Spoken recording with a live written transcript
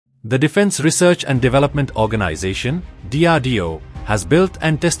The Defense Research and Development Organization, DRDO, has built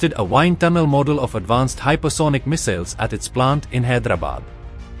and tested a wind tunnel model of advanced hypersonic missiles at its plant in Hyderabad.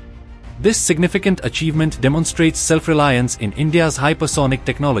 This significant achievement demonstrates self-reliance in India's hypersonic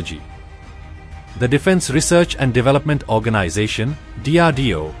technology. The Defense Research and Development Organization,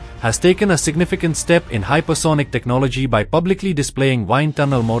 DRDO, has taken a significant step in hypersonic technology by publicly displaying wind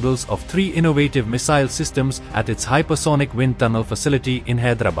tunnel models of 3 innovative missile systems at its hypersonic wind tunnel facility in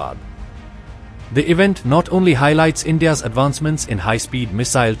Hyderabad. The event not only highlights India's advancements in high-speed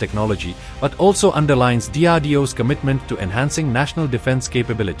missile technology but also underlines DRDO's commitment to enhancing national defense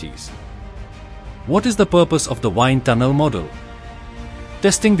capabilities. What is the purpose of the wind tunnel model?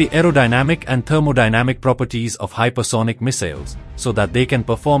 Testing the aerodynamic and thermodynamic properties of hypersonic missiles so that they can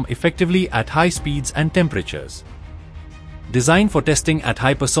perform effectively at high speeds and temperatures. Designed for testing at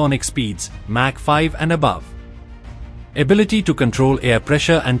hypersonic speeds, Mach 5 and above. Ability to control air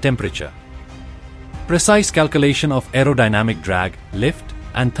pressure and temperature. Precise calculation of aerodynamic drag, lift,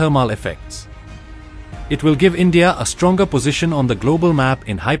 and thermal effects. It will give India a stronger position on the global map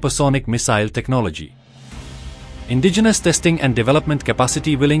in hypersonic missile technology. Indigenous testing and development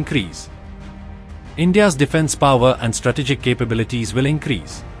capacity will increase. India's defense power and strategic capabilities will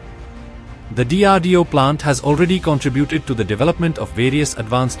increase. The DRDO plant has already contributed to the development of various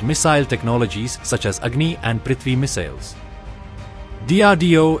advanced missile technologies such as Agni and Prithvi missiles.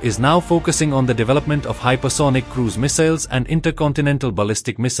 DRDO is now focusing on the development of hypersonic cruise missiles and intercontinental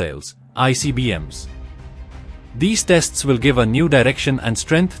ballistic missiles, ICBMs. These tests will give a new direction and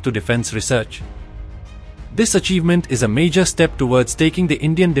strength to defense research. This achievement is a major step towards taking the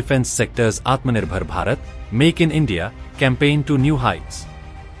Indian defense sector's Atmanirbhar Bharat, Make in India, campaign to new heights.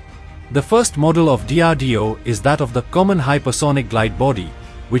 The first model of DRDO is that of the Common Hypersonic Glide Body,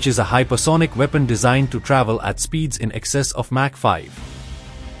 which is a hypersonic weapon designed to travel at speeds in excess of Mach 5.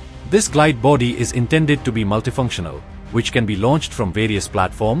 This glide body is intended to be multifunctional, which can be launched from various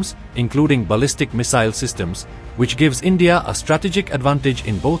platforms, including ballistic missile systems, which gives India a strategic advantage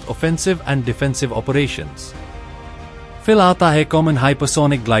in both offensive and defensive operations. फिर आता है Common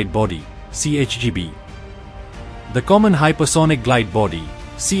Hypersonic Glide Body, CHGB. The Common Hypersonic Glide Body,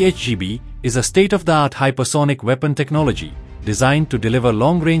 CHGB, is a state-of-the-art hypersonic weapon technology designed to deliver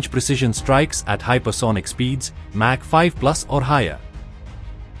long-range precision strikes at hypersonic speeds, Mach 5 plus or higher.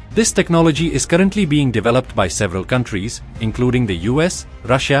 This technology is currently being developed by several countries, including the US,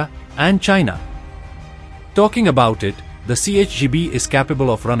 Russia, and China. Talking about it, the CHGB is capable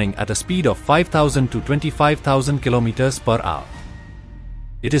of running at a speed of 5,000 to 25,000 km per hour.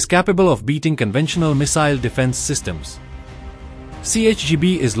 It is capable of beating conventional missile defense systems.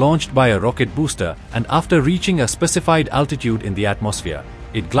 CHGB is launched by a rocket booster, and after reaching a specified altitude in the atmosphere,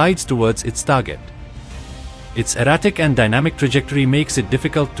 it glides towards its target. Its erratic and dynamic trajectory makes it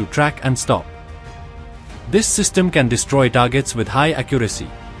difficult to track and stop. This system can destroy targets with high accuracy.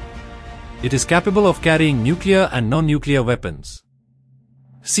 It is capable of carrying nuclear and non-nuclear weapons.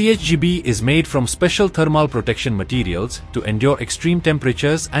 CHGB is made from special thermal protection materials to endure extreme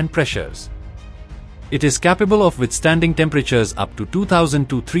temperatures and pressures. It is capable of withstanding temperatures up to 2000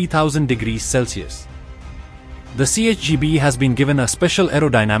 to 3000 degrees Celsius. The CHGB has been given a special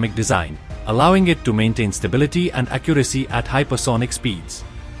aerodynamic design, allowing it to maintain stability and accuracy at hypersonic speeds.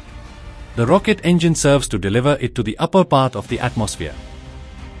 The rocket engine serves to deliver it to the upper part of the atmosphere.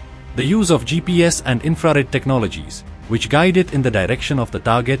 The use of GPS and infrared technologies, which guide it in the direction of the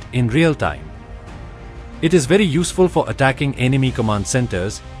target in real time. It is very useful for attacking enemy command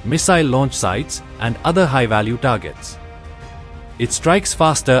centers, missile launch sites, and other high-value targets. It strikes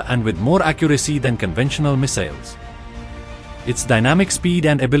faster and with more accuracy than conventional missiles. Its dynamic speed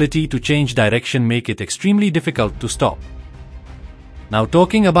and ability to change direction make it extremely difficult to stop. Now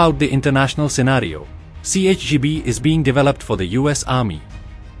talking about the international scenario, CHGB is being developed for the US Army.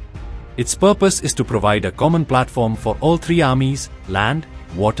 Its purpose is to provide a common platform for all 3 armies, land,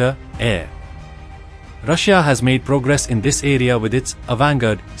 water, air. Russia has made progress in this area with its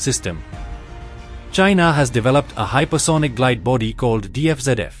Vanguard system. China has developed a hypersonic glide body called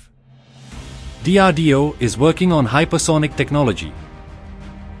DFZF. DRDO is working on hypersonic technology.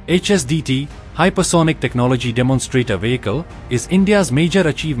 HSDT, Hypersonic Technology Demonstrator Vehicle, is India's major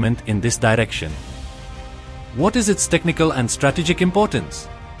achievement in this direction. What is its technical and strategic importance?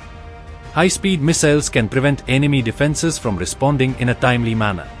 High-speed missiles can prevent enemy defenses from responding in a timely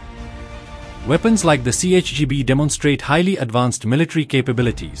manner. Weapons like the CHGB demonstrate highly advanced military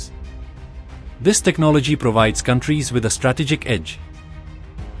capabilities. This technology provides countries with a strategic edge.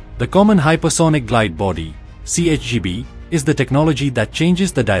 The Common Hypersonic Glide Body, CHGB, is the technology that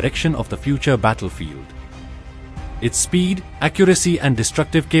changes the direction of the future battlefield. Its speed, accuracy and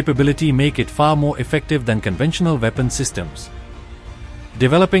destructive capability make it far more effective than conventional weapon systems.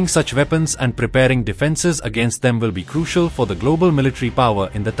 Developing such weapons and preparing defenses against them will be crucial for the global military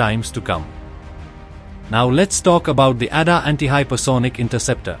power in the times to come. Now let's talk about the ADA anti-hypersonic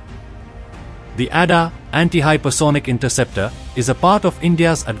interceptor. The ADA anti-hypersonic interceptor is a part of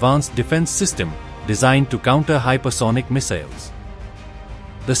India's advanced defense system designed to counter hypersonic missiles.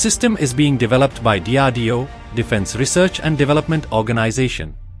 The system is being developed by DRDO, Defense Research and Development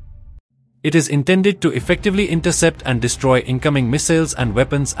Organization. It is intended to effectively intercept and destroy incoming missiles and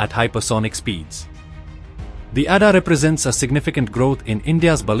weapons at hypersonic speeds. The ADA represents a significant growth in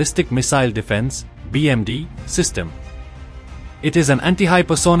India's ballistic missile defense (BMD) system. It is an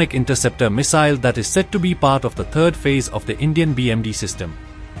anti-hypersonic interceptor missile that is set to be part of the third phase of the Indian BMD system.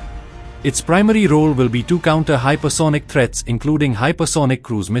 Its primary role will be to counter hypersonic threats including hypersonic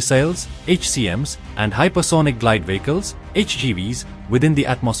cruise missiles, HCMs, and hypersonic glide vehicles, HGVs, within the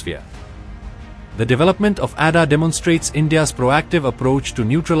atmosphere. The development of ADA demonstrates India's proactive approach to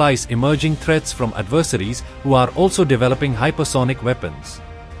neutralize emerging threats from adversaries who are also developing hypersonic weapons.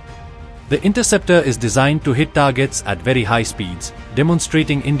 The interceptor is designed to hit targets at very high speeds,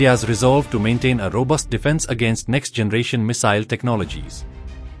 demonstrating India's resolve to maintain a robust defense against next-generation missile technologies.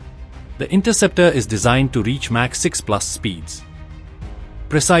 The interceptor is designed to reach Mach 6+ speeds.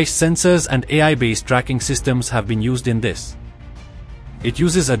 Precise sensors and AI-based tracking systems have been used in this. It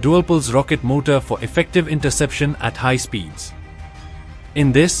uses a dual-pulse rocket motor for effective interception at high speeds.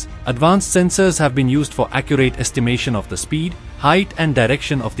 In this, advanced sensors have been used for accurate estimation of the speed, height and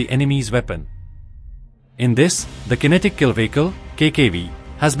direction of the enemy's weapon. In this, the kinetic kill vehicle, KKV,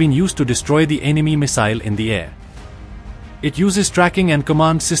 has been used to destroy the enemy missile in the air. It uses tracking and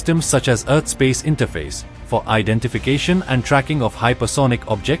command systems such as Earth-Space Interface for identification and tracking of hypersonic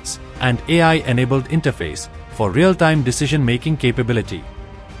objects and AI-enabled interface for real-time decision-making capability.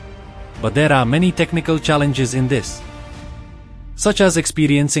 But there are many technical challenges in this, such as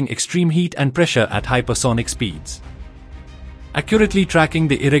experiencing extreme heat and pressure at hypersonic speeds, accurately tracking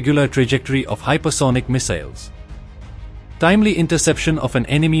the irregular trajectory of hypersonic missiles, timely interception of an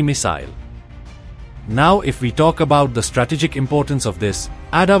enemy missile. Now if we talk about the strategic importance of this,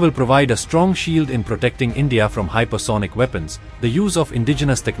 ADA will provide a strong shield in protecting India from hypersonic weapons. The use of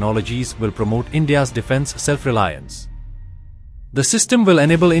indigenous technologies will promote India's defense self-reliance. The system will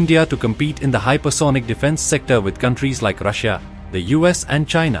enable India to compete in the hypersonic defense sector with countries like Russia, the US and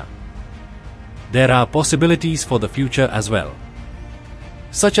China. There are possibilities for the future as well,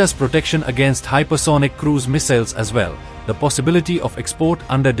 such as protection against hypersonic cruise missiles as well, the possibility of export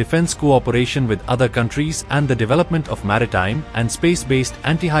under defense cooperation with other countries and the development of maritime and space-based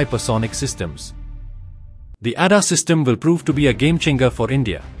anti-hypersonic systems. The ADA system will prove to be a game-changer for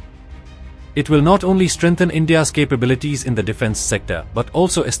India. It will not only strengthen India's capabilities in the defense sector but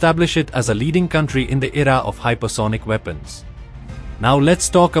also establish it as a leading country in the era of hypersonic weapons. Now let's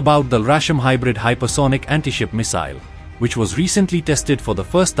talk about the LRASM hybrid hypersonic anti-ship missile, which was recently tested for the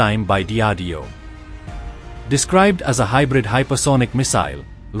first time by DRDO. Described as a hybrid hypersonic missile,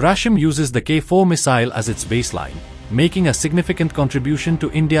 LRASM uses the K-4 missile as its baseline, making a significant contribution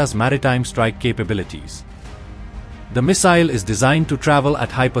to India's maritime strike capabilities. The missile is designed to travel at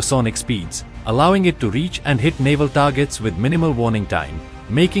hypersonic speeds, allowing it to reach and hit naval targets with minimal warning time,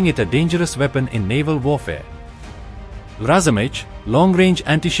 making it a dangerous weapon in naval warfare. LRASM-H, Long-Range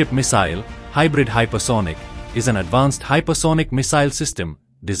Anti-Ship Missile, Hybrid Hypersonic, is an advanced hypersonic missile system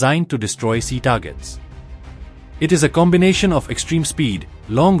designed to destroy sea targets. It is a combination of extreme speed,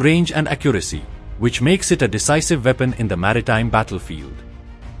 long range and accuracy, which makes it a decisive weapon in the maritime battlefield.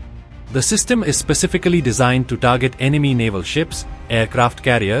 The system is specifically designed to target enemy naval ships, aircraft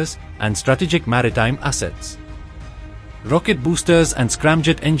carriers, and strategic maritime assets. Rocket boosters and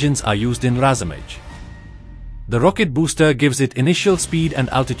scramjet engines are used in LRASM-H. The rocket booster gives it initial speed and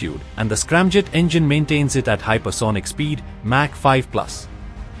altitude, and the scramjet engine maintains it at hypersonic speed, Mach 5+.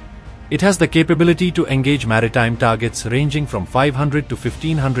 It has the capability to engage maritime targets ranging from 500 to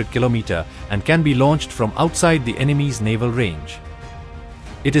 1500 km and can be launched from outside the enemy's naval range.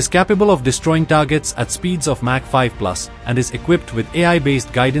 It is capable of destroying targets at speeds of Mach 5+ and is equipped with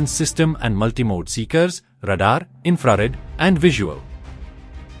AI-based guidance system and multimode seekers, radar, infrared, and visual.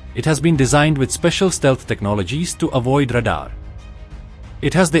 It has been designed with special stealth technologies to avoid radar.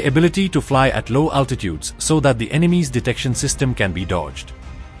 It has the ability to fly at low altitudes so that the enemy's detection system can be dodged.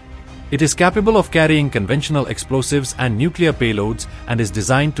 It is capable of carrying conventional explosives and nuclear payloads and is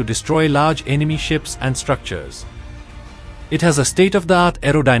designed to destroy large enemy ships and structures. It has a state-of-the-art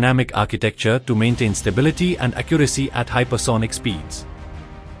aerodynamic architecture to maintain stability and accuracy at hypersonic speeds.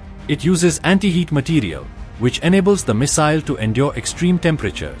 It uses anti-heat material, which enables the missile to endure extreme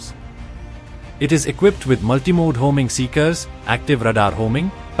temperatures. It is equipped with multimode homing seekers, active radar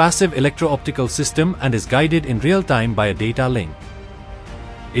homing, passive electro-optical system, and is guided in real time by a data link.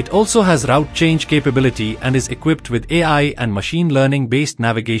 It also has route change capability and is equipped with AI and machine learning-based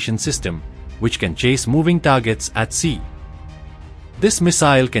navigation system, which can chase moving targets at sea. This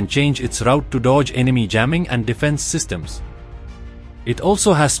missile can change its route to dodge enemy jamming and defense systems. It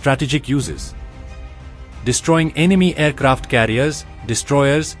also has strategic uses: destroying enemy aircraft carriers,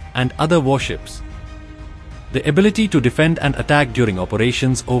 destroyers, and other warships. The ability to defend and attack during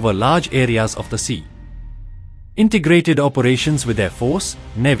operations over large areas of the sea. Integrated operations with Air Force,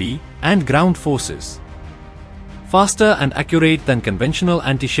 Navy, and ground forces. Faster and accurate than conventional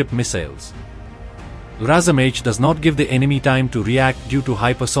anti-ship missiles. LRASAM-H does not give the enemy time to react due to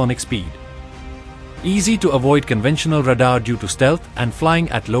hypersonic speed. Easy to avoid conventional radar due to stealth and flying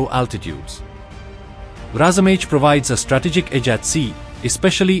at low altitudes. LRASAM-H provides a strategic edge at sea,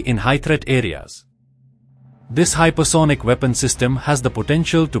 especially in high-threat areas. This hypersonic weapon system has the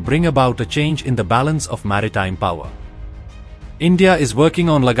potential to bring about a change in the balance of maritime power. India is working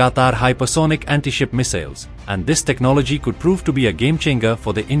on Lagatar hypersonic anti-ship missiles, and this technology could prove to be a game-changer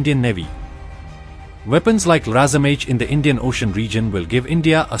for the Indian Navy. Weapons like LRASAM-H in the Indian Ocean region will give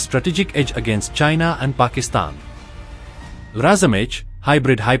India a strategic edge against China and Pakistan. LRASAM-H,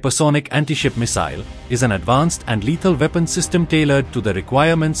 hybrid hypersonic anti-ship missile, is an advanced and lethal weapon system tailored to the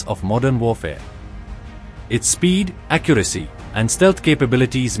requirements of modern warfare. Its speed, accuracy, and stealth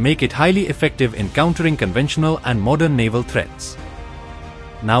capabilities make it highly effective in countering conventional and modern naval threats.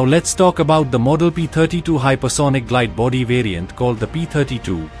 Now let's talk about the Model P-32 hypersonic glide body variant called the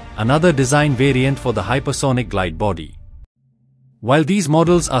P-32, another design variant for the hypersonic glide body. While these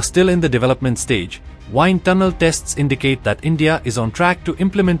models are still in the development stage, wind tunnel tests indicate that India is on track to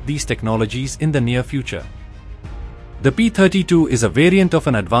implement these technologies in the near future. The P-32 is a variant of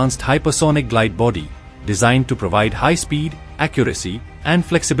an advanced hypersonic glide body, designed to provide high speed, accuracy, and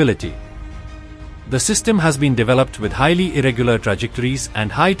flexibility. The system has been developed with highly irregular trajectories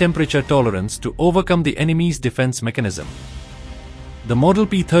and high temperature tolerance to overcome the enemy's defense mechanism. The Model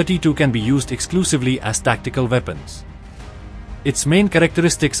P-32 can be used exclusively as tactical weapons. Its main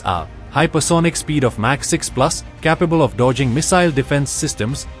characteristics are hypersonic speed of Mach 6+, capable of dodging missile defense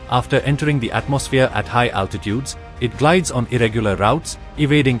systems after entering the atmosphere at high altitudes. It glides on irregular routes,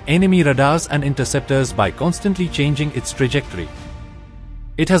 evading enemy radars and interceptors by constantly changing its trajectory.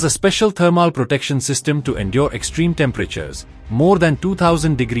 It has a special thermal protection system to endure extreme temperatures, more than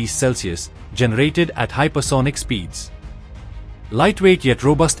 2000 degrees Celsius, generated at hypersonic speeds. Lightweight yet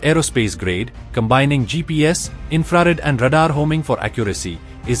robust aerospace grade, combining GPS, infrared and radar homing for accuracy,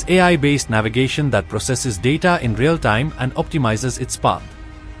 is AI-based navigation that processes data in real time and optimizes its path.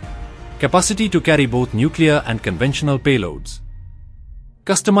 Capacity to carry both nuclear and conventional payloads.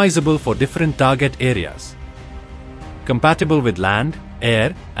 Customizable for different target areas. Compatible with land,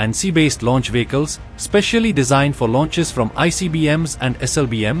 air, and sea-based launch vehicles, specially designed for launches from ICBMs and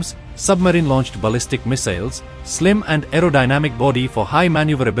SLBMs, submarine-launched ballistic missiles, slim and aerodynamic body for high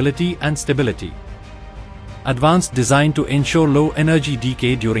maneuverability and stability. Advanced design to ensure low energy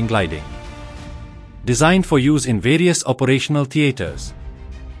decay during gliding. Designed for use in various operational theaters.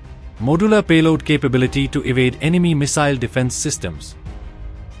 Modular payload capability to evade enemy missile defense systems.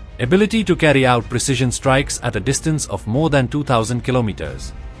 Ability to carry out precision strikes at a distance of more than 2000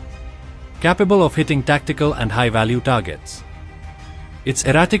 kilometers. Capable of hitting tactical and high-value targets. Its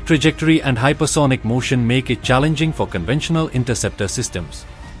erratic trajectory and hypersonic motion make it challenging for conventional interceptor systems.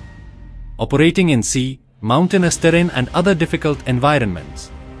 Operating in sea, mountainous terrain and other difficult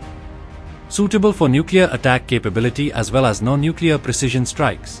environments. Suitable for nuclear attack capability as well as non-nuclear precision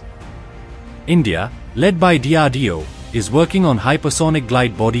strikes. India, led by DRDO, is working on hypersonic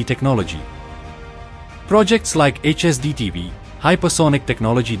glide body technology. Projects like HSDTV, Hypersonic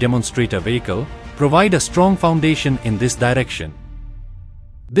Technology Demonstrator Vehicle, provide a strong foundation in this direction.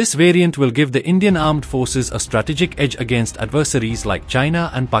 This variant will give the Indian Armed Forces a strategic edge against adversaries like China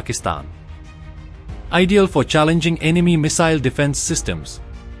and Pakistan. Ideal for challenging enemy missile defense systems.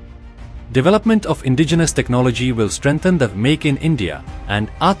 Development of indigenous technology will strengthen the Make in India and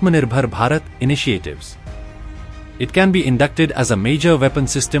Atmanirbhar Bharat initiatives. It can be inducted as a major weapon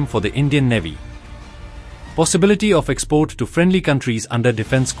system for the Indian Navy. Possibility of export to friendly countries under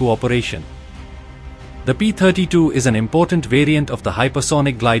defense cooperation. The P-32 is an important variant of the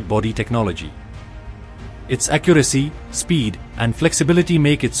hypersonic glide body technology. Its accuracy, speed, and flexibility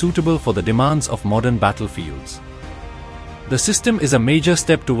make it suitable for the demands of modern battlefields. The system is a major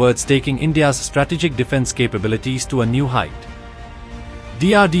step towards taking India's strategic defense capabilities to a new height.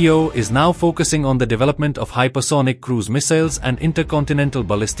 DRDO is now focusing on the development of hypersonic cruise missiles and intercontinental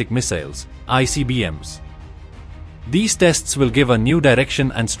ballistic missiles, ICBMs. These tests will give a new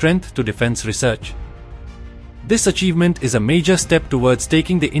direction and strength to defense research. This achievement is a major step towards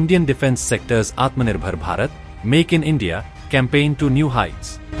taking the Indian defense sector's Atmanirbhar Bharat, Make in India campaign to new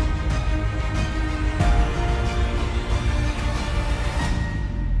heights.